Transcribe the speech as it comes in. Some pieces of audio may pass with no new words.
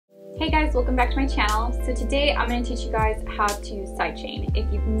Hey guys, welcome back to my channel. So today I'm going to teach you guys how to sidechain.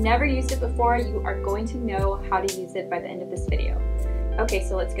 If you've never used it before, you are going to know how to use it by the end of this video. Okay,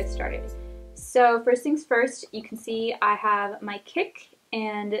 so let's get started. So first things first, you can see I have my kick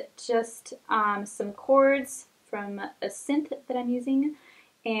and just some chords from a synth that I'm using.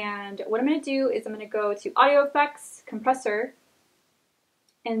 And what I'm going to do is I'm going to go to audio effects, compressor,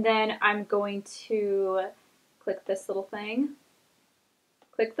 and then I'm going to click this little thing.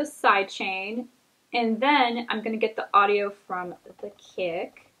 Click the sidechain, and then I'm going to get the audio from the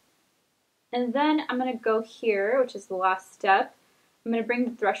kick, and then I'm going to go here, which is the last step. I'm going to bring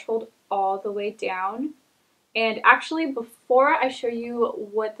the threshold all the way down, and actually before I show you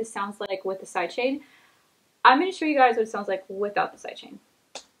what this sounds like with the sidechain, I'm going to show you guys what it sounds like without the sidechain.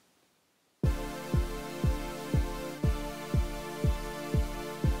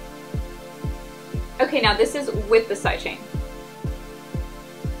 Okay, now this is with the sidechain.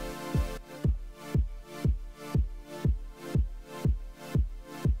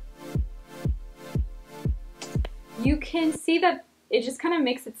 You can see that it just kind of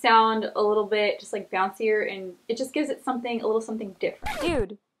makes it sound a little bit just like bouncier, and it just gives it something, a little something different.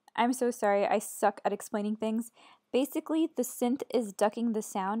 Dude, I'm so sorry, I suck at explaining things. Basically, the synth is ducking the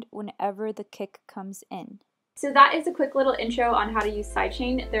sound whenever the kick comes in. So that is a quick little intro on how to use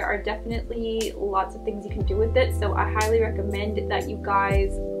sidechain. There are definitely lots of things you can do with it, so I highly recommend that you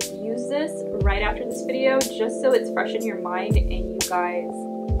guys use this right after this video, just so it's fresh in your mind and you guys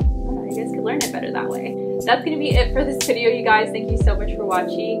can learn it better that way. That's going to be it for this video, you guys. Thank you so much for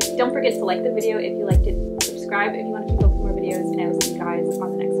watching. Don't forget to like the video if you liked it, subscribe if you want to keep up with more videos, and I will see you guys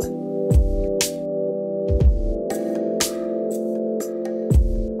on the next one.